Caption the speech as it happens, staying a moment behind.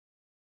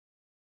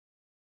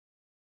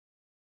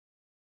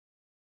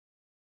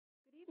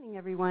evening,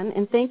 everyone,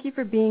 and thank you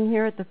for being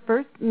here at the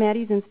first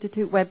Maddie's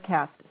Institute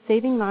webcast,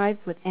 Saving Lives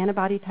with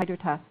Antibody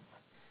Titer Tests.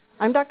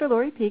 I'm Dr.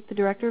 Lori Peek, the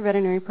Director of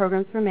Veterinary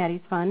Programs for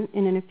Maddie's Fund,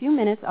 and in a few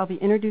minutes I'll be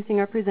introducing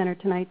our presenter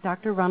tonight,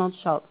 Dr. Ronald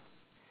Schultz.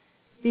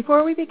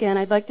 Before we begin,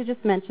 I'd like to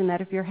just mention that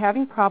if you're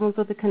having problems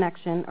with the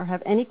connection or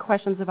have any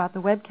questions about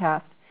the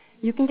webcast,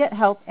 you can get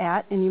help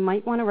at, and you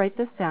might want to write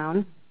this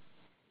down,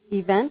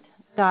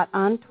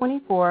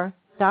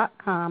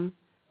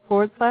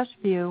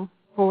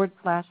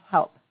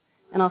 event.on24.com/view/help.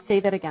 And I'll say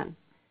that again,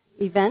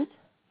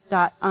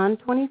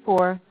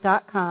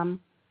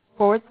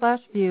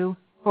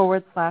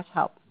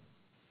 event.on24.com/view/help.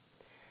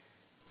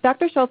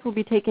 Dr. Schultz will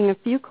be taking a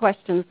few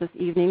questions this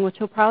evening, which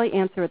he'll probably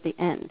answer at the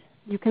end.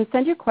 You can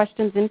send your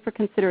questions in for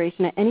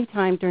consideration at any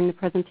time during the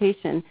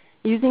presentation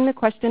using the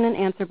question and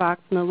answer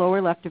box in the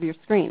lower left of your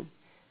screen.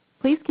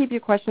 Please keep your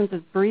questions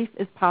as brief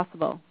as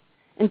possible.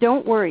 And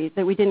don't worry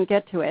that we didn't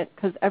get to it,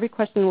 because every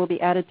question will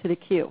be added to the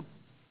queue.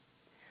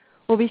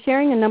 We'll be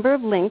sharing a number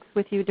of links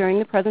with you during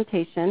the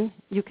presentation.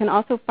 You can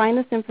also find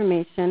this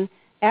information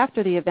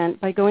after the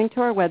event by going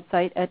to our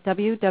website at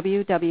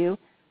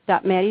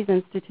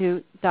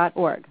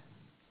www.maddiesinstitute.org.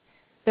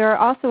 There are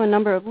also a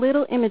number of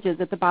little images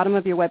at the bottom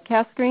of your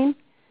webcast screen.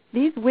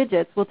 These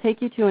widgets will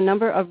take you to a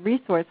number of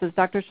resources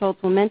Dr.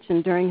 Schultz will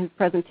mention during his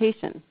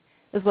presentation,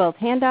 as well as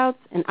handouts,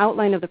 an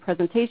outline of the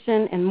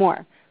presentation, and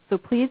more. So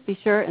please be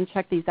sure and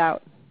check these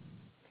out.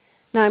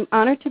 Now I'm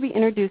honored to be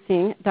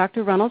introducing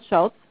Dr. Ronald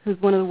Schultz, who's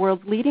one of the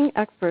world's leading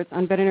experts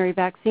on veterinary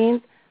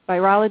vaccines,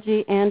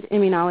 virology, and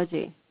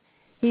immunology.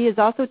 He is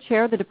also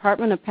chair of the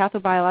Department of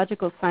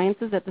Pathobiological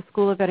Sciences at the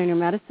School of Veterinary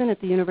Medicine at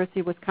the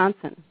University of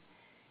Wisconsin,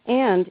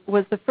 and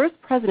was the first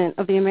president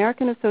of the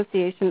American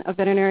Association of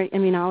Veterinary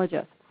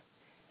Immunologists,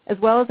 as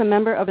well as a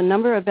member of a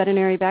number of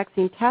veterinary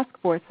vaccine task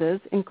forces,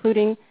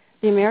 including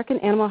the American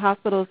Animal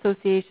Hospital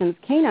Association's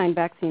Canine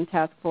Vaccine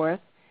Task Force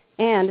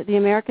and the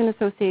American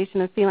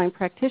Association of Feline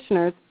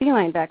Practitioners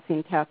Feline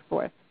Vaccine Task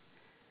Force.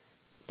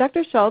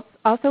 Dr. Schultz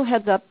also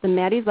heads up the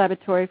Maddie's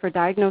Laboratory for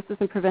Diagnosis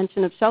and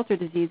Prevention of Shelter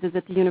Diseases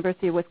at the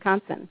University of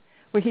Wisconsin,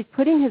 where he's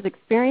putting his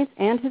experience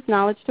and his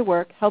knowledge to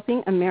work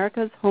helping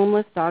America's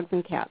homeless dogs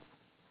and cats.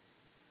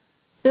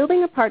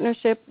 Building a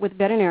partnership with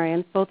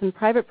veterinarians, both in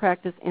private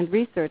practice and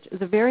research,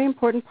 is a very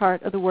important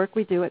part of the work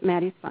we do at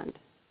Maddie's Fund.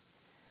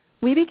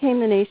 We became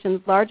the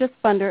nation's largest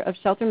funder of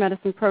shelter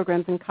medicine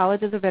programs in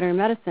colleges of veterinary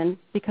medicine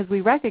because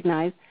we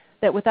recognize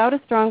that without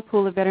a strong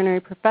pool of veterinary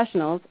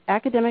professionals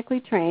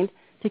academically trained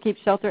to keep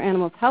shelter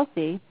animals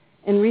healthy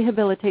and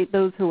rehabilitate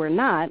those who were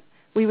not,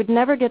 we would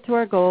never get to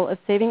our goal of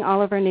saving all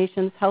of our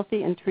nation's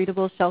healthy and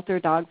treatable shelter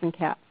dogs and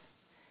cats.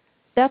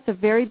 That's a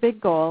very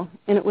big goal,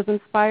 and it was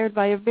inspired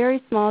by a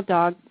very small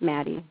dog,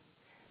 Maddie.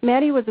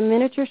 Maddie was a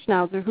miniature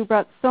schnauzer who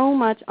brought so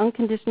much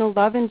unconditional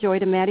love and joy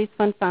to Maddie's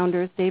Fund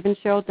founders, Dave and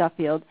Cheryl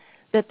Duffield,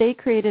 that they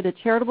created a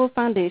charitable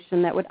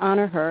foundation that would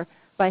honor her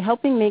by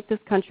helping make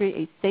this country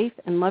a safe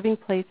and loving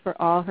place for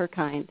all her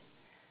kind.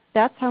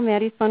 That's how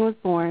Maddie's Fund was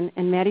born,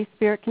 and Maddie's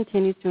spirit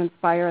continues to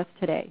inspire us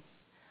today.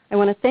 I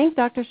want to thank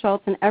Dr.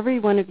 Schultz and every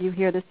one of you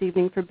here this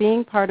evening for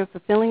being part of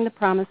fulfilling the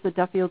promise the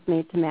Duffields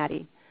made to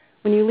Maddie.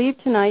 When you leave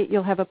tonight,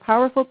 you'll have a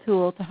powerful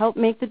tool to help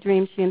make the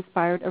dream she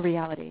inspired a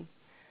reality.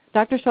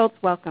 Dr.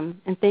 Schultz, welcome,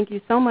 and thank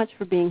you so much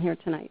for being here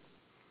tonight.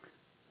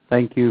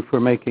 Thank you for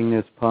making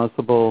this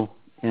possible,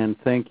 and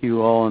thank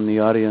you all in the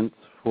audience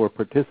for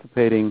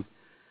participating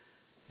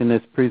in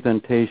this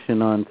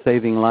presentation on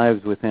saving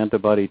lives with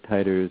antibody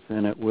titers,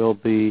 and it will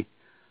be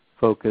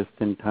focused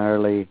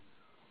entirely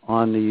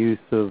on the use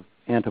of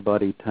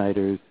antibody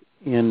titers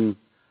in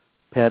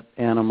pet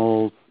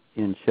animals,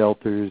 in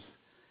shelters,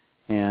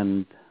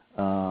 and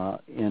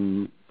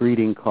in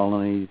breeding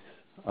colonies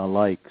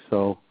alike.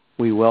 So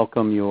we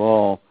welcome you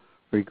all,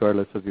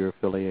 regardless of your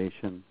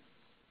affiliation.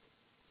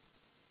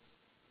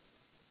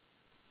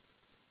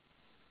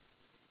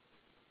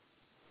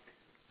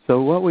 So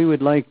what we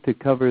would like to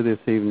cover this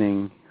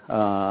evening,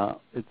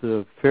 it's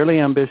a fairly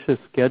ambitious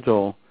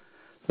schedule.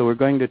 So we're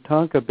going to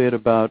talk a bit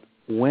about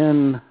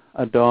when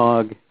a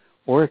dog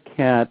or a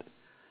cat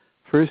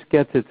first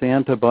gets its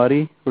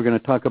antibody. We're going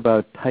to talk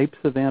about types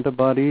of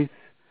antibodies,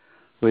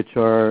 which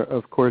are,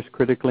 of course,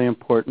 critically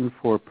important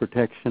for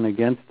protection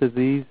against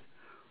disease.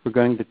 We're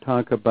going to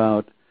talk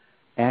about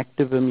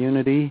active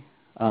immunity,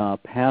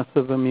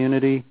 passive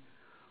immunity,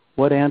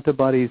 what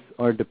antibodies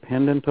are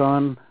dependent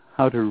on,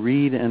 how to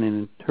read and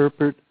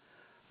interpret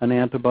an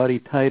antibody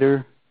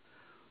titer.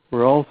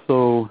 We're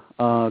also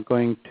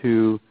going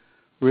to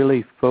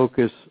really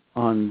focus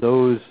on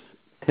those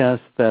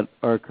tests that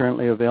are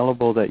currently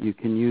available that you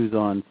can use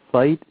on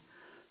site.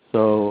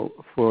 So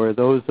for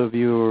those of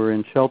you who are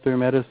in shelter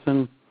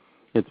medicine,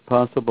 it's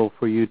possible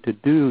for you to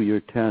do your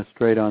test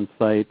right on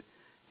site,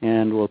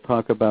 and we'll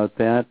talk about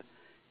that.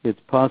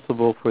 It's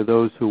possible for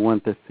those who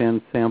want to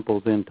send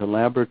samples into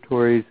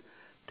laboratories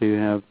to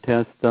have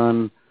tests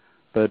done,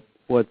 but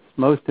what's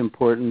most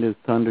important is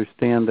to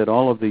understand that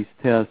all of these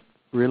tests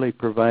really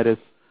provide us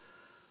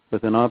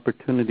with an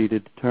opportunity to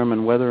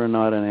determine whether or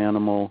not an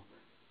animal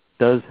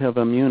does have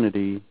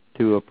immunity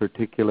to a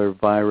particular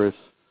virus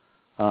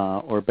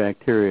or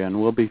bacteria.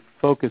 And we'll be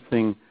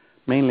focusing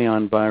mainly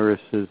on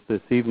viruses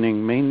this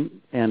evening,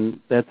 and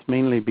that's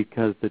mainly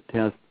because the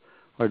tests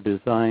are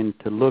designed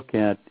to look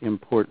at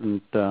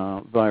important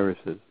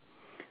viruses.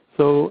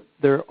 So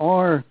there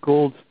are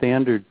gold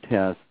standard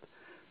tests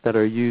that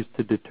are used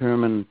to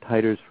determine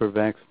titers for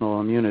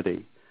vaccinal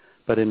immunity.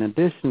 But in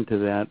addition to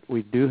that,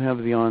 we do have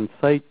the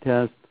on-site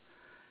test,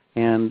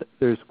 and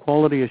there's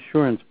quality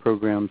assurance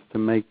programs to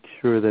make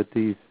sure that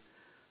these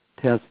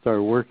tests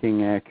are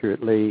working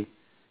accurately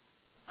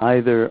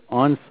either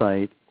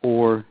on-site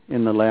or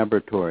in the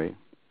laboratory.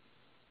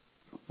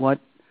 What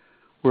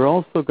we're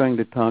also going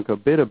to talk a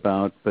bit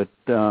about, but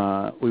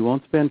we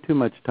won't spend too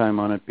much time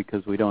on it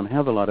because we don't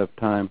have a lot of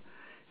time,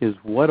 is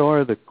what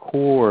are the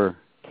core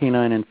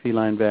canine and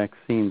feline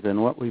vaccines.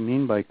 And what we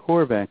mean by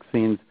core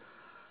vaccines,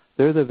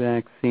 they're the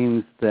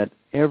vaccines that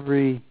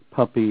every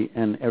puppy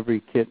and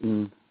every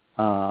kitten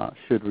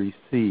should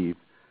receive.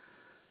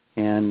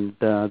 And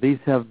these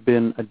have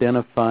been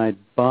identified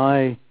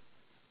by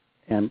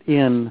and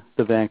in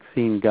the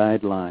vaccine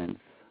guidelines.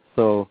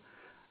 So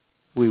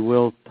we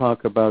will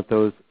talk about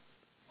those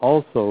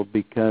also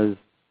because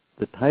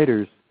the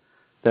titers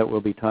that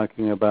we'll be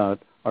talking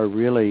about are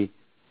really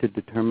to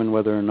determine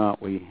whether or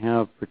not we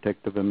have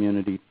protective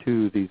immunity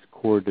to these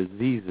core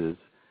diseases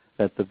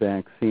that the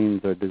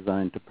vaccines are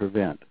designed to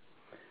prevent.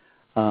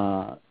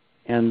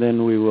 And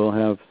then we will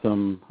have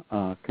some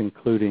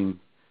concluding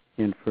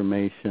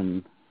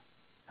information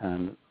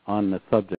on the subject.